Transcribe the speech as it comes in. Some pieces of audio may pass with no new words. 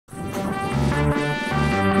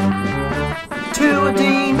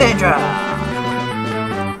Mandurah!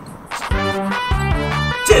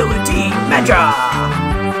 JhuverTV Mandurah!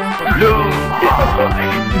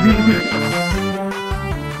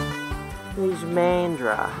 Here's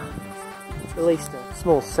Mandurah. It's released a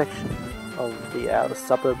small section of the outer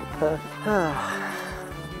suburb of Perth.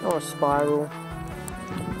 On a spiral.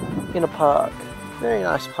 In a park. Very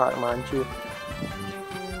nice park, mind you.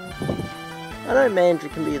 I know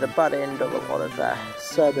Mandurah can be the butt end of a lot of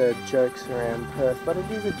suburb jokes around Perth, but it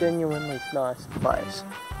is a genuinely nice place.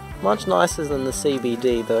 Much nicer than the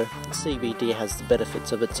CBD though. The CBD has the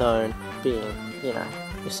benefits of its own, being, you know,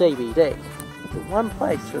 the CBD. The one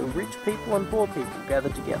place where rich people and poor people gather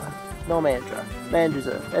together. Not Mandurah. Mandurah's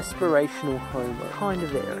an aspirational home kind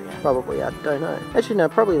of area. Probably, I don't know. Actually no,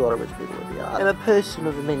 probably a lot of rich people live here. I'm a person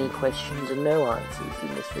of many questions and no answers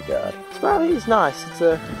in this regard. Spiral is nice. It's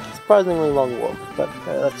a surprisingly long walk, but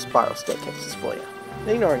that's spiral staircases for you.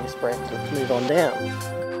 Ignoring the springs, let's move on down.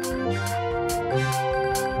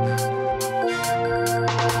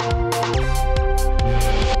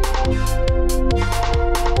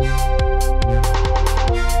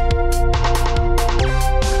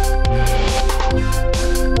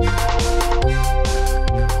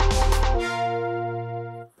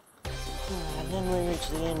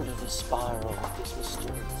 The end of the spiral of this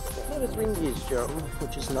mysterious thing. Not as windy as John,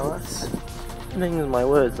 which is nice. Meaning my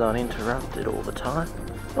words aren't interrupted all the time.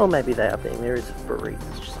 Or maybe they are being, there is a breeze,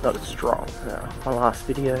 it's just not as strong. My last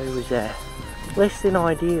video was less than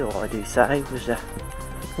ideal, I do say. It was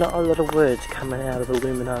not a lot of words coming out of the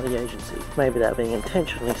Illuminati agency. Maybe they're being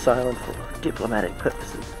intentionally silent for diplomatic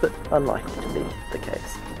purposes, but unlikely to be the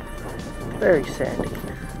case. Very sandy.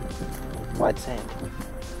 Quite sandy.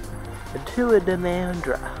 The Tour de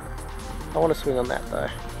Mandurah. I want to swing on that though.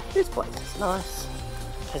 This place is nice.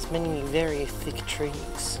 Has many very thick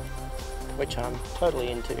trees, which I'm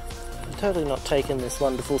totally into. I'm totally not taking this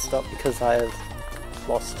wonderful stop because I have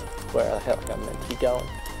lost where the hell I'm meant to be going.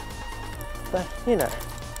 But, you know,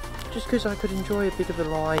 just because I could enjoy a bit of a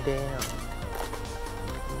lie down.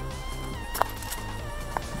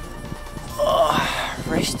 Oh,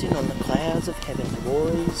 resting on the clouds of heaven,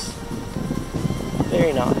 boys.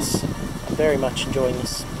 Very nice. I'm very much enjoying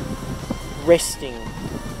this. Resting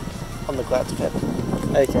on the clouds of heaven.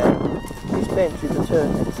 Okay, this bench is a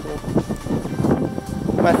turnstile.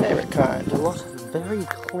 My favourite kind. A lot of very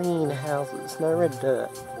clean houses, no red dirt.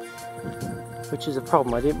 Which is a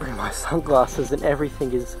problem, I didn't bring my sunglasses and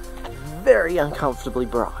everything is very uncomfortably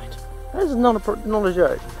bright. That is not a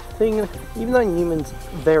joke. Even though Newman's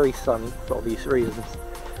very sunny for obvious reasons,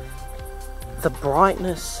 the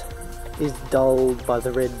brightness is dulled by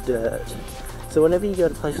the red dirt. So whenever you go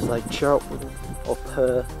to places like Cheltenham or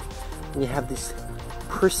Perth and you have this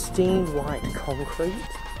pristine white concrete,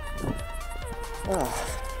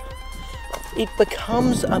 it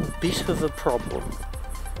becomes a bit of a problem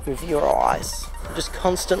with your eyes. Just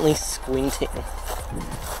constantly squinting.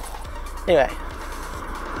 Anyway,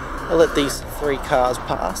 I'll let these 3 cars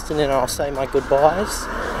past and then I'll say my goodbyes.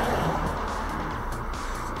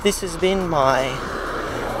 This has been my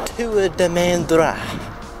Tour de Mandurah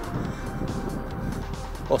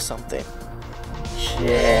or something.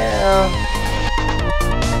 Ciao.